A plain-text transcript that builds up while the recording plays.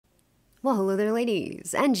Well, hello there,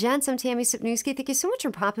 ladies and gents. I'm Tammy Sipnewski. Thank you so much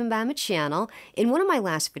for popping by my channel. In one of my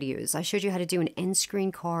last videos, I showed you how to do an end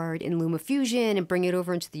screen card in LumaFusion and bring it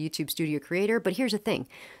over into the YouTube Studio Creator. But here's the thing.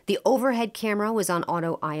 The overhead camera was on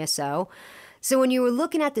auto ISO. So when you were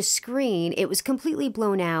looking at the screen, it was completely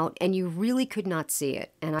blown out and you really could not see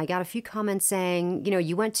it. And I got a few comments saying,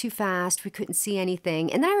 you went too fast, we couldn't see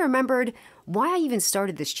anything. And then I remembered why I even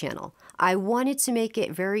started this channel. I wanted to make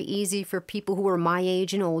it very easy for people who are my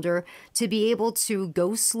age and older to be able to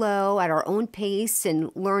go slow at our own pace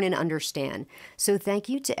and learn and understand. So thank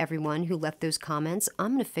you to everyone who left those comments.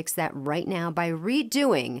 I'm going to fix that right now by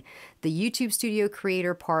redoing the YouTube Studio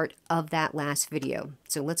Creator part of that last video.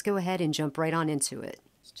 So let's go ahead and jump right on into it.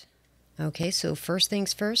 Okay, so first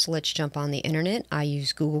things first, let's jump on the internet. I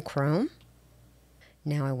use Google Chrome.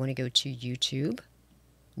 Now I want to go to YouTube.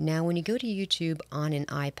 Now when you go to YouTube on an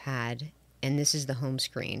iPad, and this is the home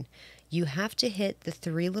screen, you have to hit the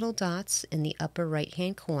three little dots in the upper right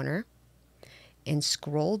hand corner and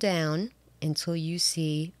scroll down until you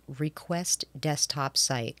see Request Desktop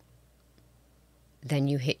Site. Then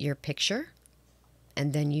you hit your picture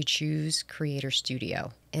and then you choose Creator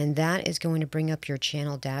Studio. And that is going to bring up your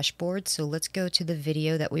channel dashboard. So let's go to the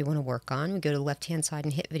video that we want to work on. We go to the left hand side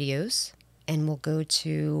and hit videos. And we'll go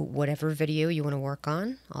to whatever video you want to work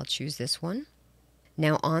on. I'll choose this one.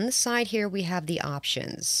 Now on the side here we have the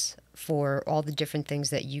options for all the different things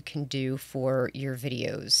that you can do for your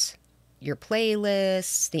videos. Your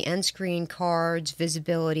playlists, the end screen cards,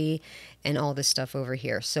 visibility, and all this stuff over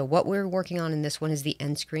here. So what we're working on in this one is the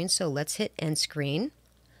end screen. So let's hit end screen.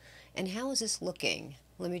 And how is this looking?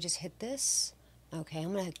 Let me just hit this. Okay,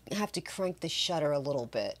 I'm going to have to crank the shutter a little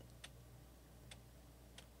bit.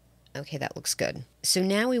 Okay, that looks good. So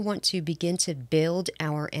now we want to begin to build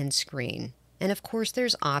our end screen. And of course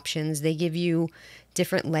there's options. They give you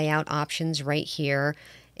different layout options right here.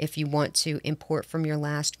 If you want to import from your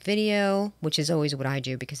last video, which is always what I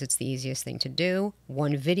do because it's the easiest thing to do,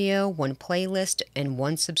 one video, one playlist, and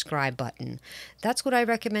one subscribe button. That's what I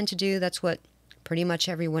recommend to do. That's what pretty much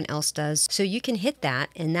everyone else does. So you can hit that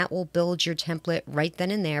and that will build your template right then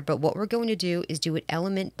and there. But what we're going to do is do it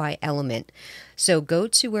element by element. So go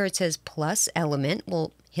to where it says plus element.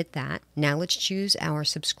 We'll hit that. Now let's choose our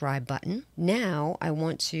subscribe button. Now I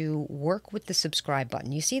want to work with the subscribe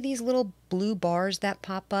button. You see these little blue bars that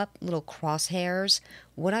pop up, little crosshairs?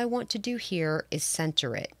 What I want to do here is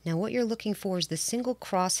center it. Now what you're looking for is the single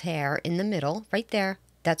crosshair in the middle, right there.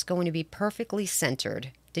 That's going to be perfectly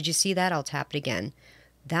centered. Did you see that? I'll tap it again.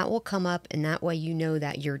 That will come up and that way you know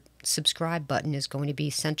that your subscribe button is going to be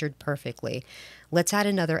centered perfectly. Let's add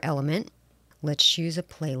another element. Let's choose a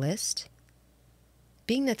playlist.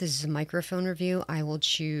 Being that this is a microphone review, I will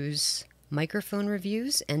choose microphone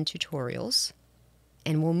reviews and tutorials.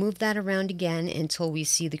 And we'll move that around again until we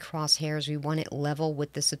see the crosshairs. We want it level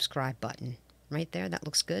with the subscribe button. Right there, that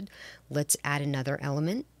looks good. Let's add another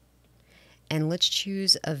element. And let's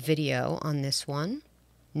choose a video on this one.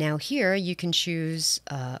 Now here you can choose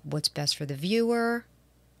what's best for the viewer,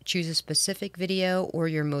 choose a specific video, or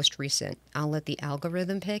your most recent. I'll let the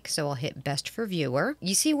algorithm pick, so I'll hit best for viewer.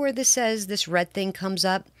 You see where this says this red thing comes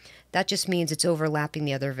up? That just means it's overlapping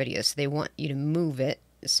the other videos. So they want you to move it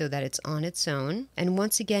so that it's on its own. And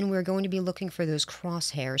once again, we're going to be looking for those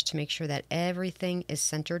crosshairs to make sure that everything is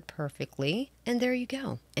centered perfectly. And there you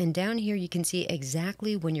go. And down here you can see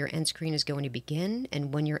exactly when your end screen is going to begin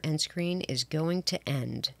and when your end screen is going to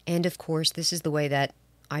end. And of course, this is the way that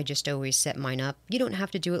I just always set mine up. You don't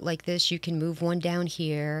have to do it like this. You can move one down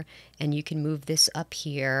here and you can move this up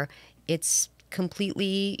here. It's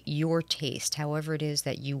completely your taste, however it is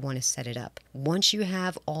that you want to set it up. Once you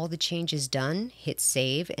have all the changes done, hit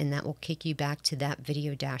save and that will kick you back to that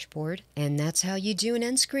video dashboard. And that's how you do an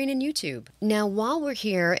end screen in YouTube. Now, while we're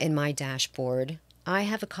here in my dashboard, I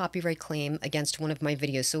have a copyright claim against one of my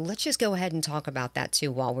videos. So let's just go ahead and talk about that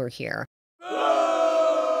too while we're here.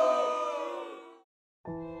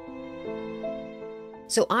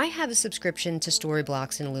 So I have a subscription to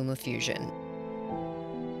Storyblocks and LumaFusion.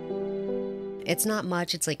 It's not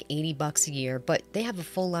much, it's like 80 bucks a year, but they have a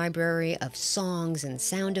full library of songs and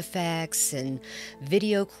sound effects and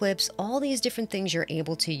video clips, all these different things you're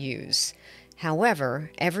able to use.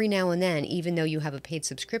 However, every now and then, even though you have a paid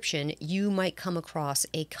subscription, you might come across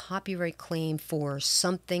a copyright claim for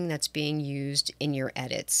something that's being used in your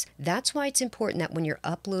edits. That's why it's important that when you're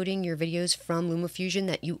uploading your videos from LumaFusion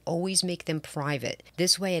that you always make them private.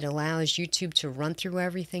 This way it allows YouTube to run through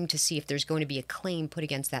everything to see if there's going to be a claim put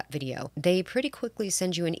against that video. They pretty quickly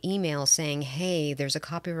send you an email saying, hey, there's a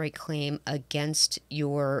copyright claim against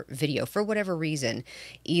your video for whatever reason.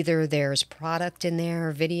 Either there's product in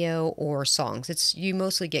there, video, or song. songs. You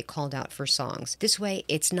mostly get called out for songs. This way,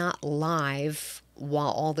 it's not live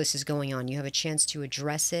while all this is going on. You have a chance to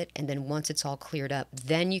address it, and then once it's all cleared up,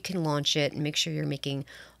 then you can launch it and make sure you're making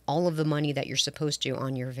all of the money that you're supposed to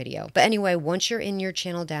on your video. But anyway, once you're in your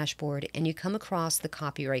channel dashboard and you come across the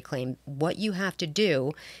copyright claim, what you have to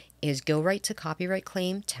do is go right to copyright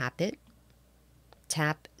claim, tap it,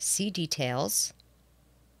 tap see details,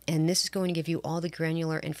 and this is going to give you all the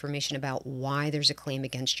granular information about why there's a claim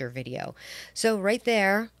against your video. So right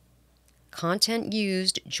there, content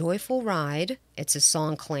used, Joyful Ride, it's a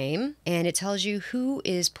song claim, and it tells you who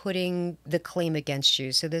is putting the claim against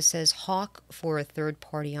you. So this says Hawk for a third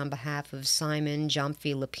party on behalf of Simon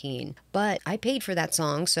Jomfy Lapine. But I paid for that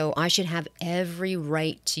song, so I should have every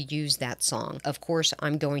right to use that song. Of course,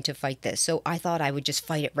 I'm going to fight this. So I thought I would just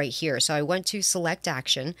fight it right here. So I went to select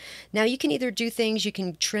action. Now you can either do things, you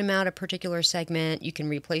can trim out a particular segment, you can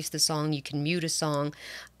replace the song, you can mute a song.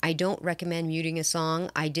 I don't recommend muting a song.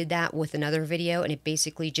 I did that with another video and it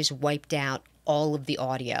basically just wiped out all of the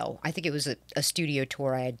audio. I think it was a studio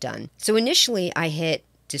tour I had done. So initially I hit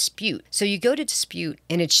dispute. So you go to dispute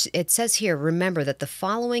and it says here, remember that the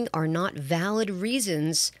following are not valid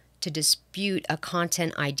reasons to dispute a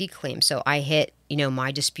content ID claim. So I hit,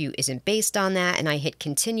 my dispute isn't based on that, and I hit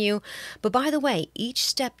continue. But by the way, each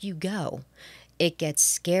step you go, it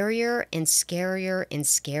gets scarier and scarier and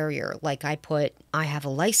scarier. Like I have a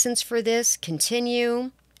license for this,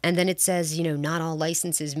 continue. And then it says, not all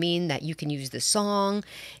licenses mean that you can use the song.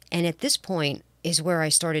 And at this point is where I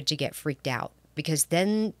started to get freaked out, because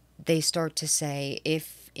then they start to say,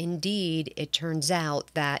 if indeed it turns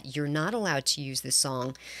out that you're not allowed to use this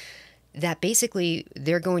song, that basically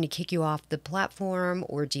they're going to kick you off the platform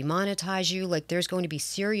or demonetize you. Like there's going to be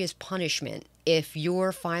serious punishment if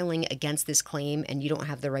you're filing against this claim and you don't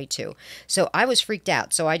have the right to. So I was freaked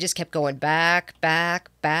out. So I just kept going back, back,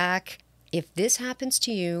 back. If this happens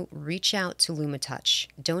to you, reach out to LumaTouch.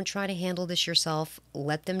 Don't try to handle this yourself.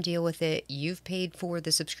 Let them deal with it. You've paid for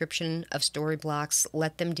the subscription of Storyblocks.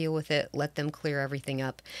 Let them deal with it. Let them clear everything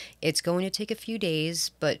up. It's going to take a few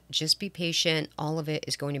days, but just be patient. All of it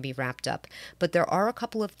is going to be wrapped up. But there are a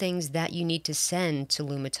couple of things that you need to send to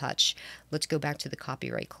LumaTouch. Let's go back to the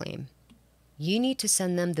copyright claim. You need to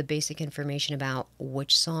send them the basic information about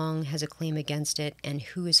which song has a claim against it and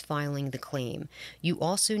who is filing the claim. You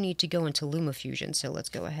also need to go into LumaFusion. So let's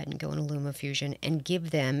go ahead and go into LumaFusion and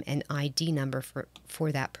give them an ID number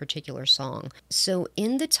for that particular song. So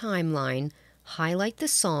in the timeline, highlight the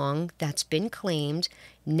song that's been claimed.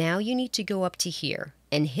 Now you need to go up to here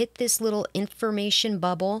and hit this little information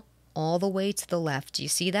bubble all the way to the left. Do you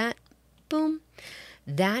see that? Boom.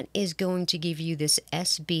 That is going to give you this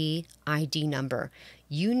SB ID number.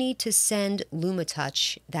 You need to send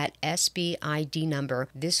LumaTouch that SB ID number.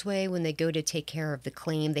 This way, when they go to take care of the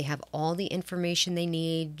claim, they have all the information they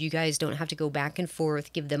need. You guys don't have to go back and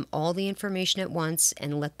forth. Give them all the information at once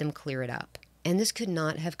and let them clear it up. And this could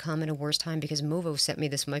not have come at a worse time, because Movo sent me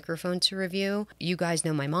this microphone to review. You guys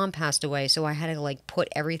know my mom passed away, so I had to put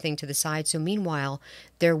everything to the side. So meanwhile,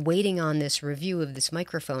 they're waiting on this review of this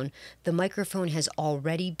microphone. The microphone has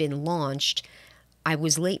already been launched. I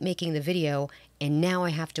was late making the video, and now I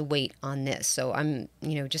have to wait on this. So I'm,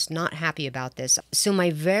 just not happy about this. So my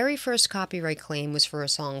very first copyright claim was for a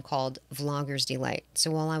song called Vlogger's Delight. So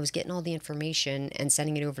while I was getting all the information and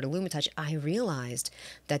sending it over to LumaTouch, I realized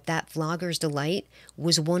that Vlogger's Delight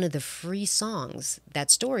was one of the free songs that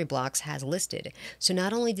Storyblocks has listed. So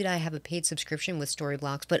not only did I have a paid subscription with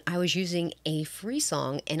Storyblocks, but I was using a free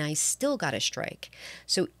song and I still got a strike.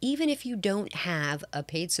 So even if you don't have a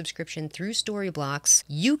paid subscription through Storyblocks,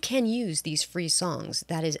 you can use these free songs.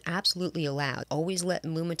 That is absolutely allowed. Always let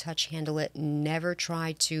LumaTouch handle it. Never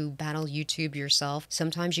try to battle YouTube yourself.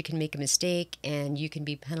 Sometimes you can make a mistake and you can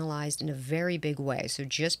be penalized in a very big way. So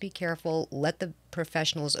just be careful. Let the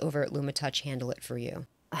professionals over at LumaTouch handle it for you.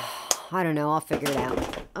 I don't know. I'll figure it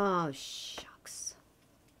out. Oh, shucks.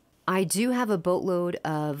 I do have a boatload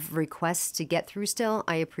of requests to get through still.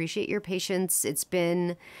 I appreciate your patience. It's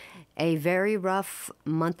been a very rough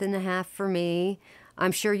month and a half for me.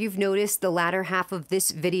 I'm sure you've noticed the latter half of this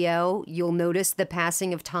video, you'll notice the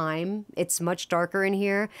passing of time. It's much darker in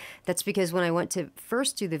here. That's because when I went to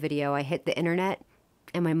first do the video, I hit the internet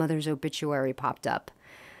and my mother's obituary popped up.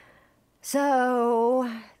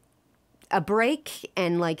 So a break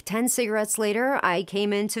and 10 cigarettes later, I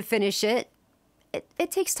came in to finish it. It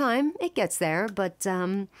takes time. It gets there, but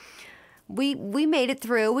we made it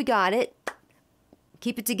through. We got it.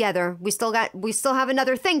 Keep it together. We still have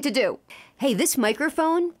another thing to do. Hey, this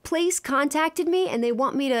microphone place contacted me and they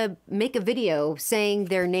want me to make a video saying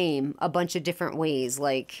their name a bunch of different ways.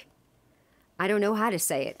 I don't know how to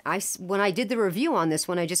say it. When I did the review on this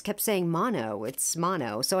one, I just kept saying mono. It's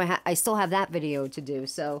mono. So I still have that video to do.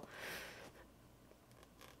 So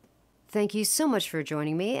thank you so much for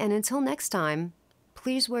joining me. And until next time,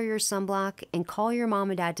 please wear your sunblock and call your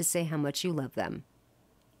mom and dad to say how much you love them.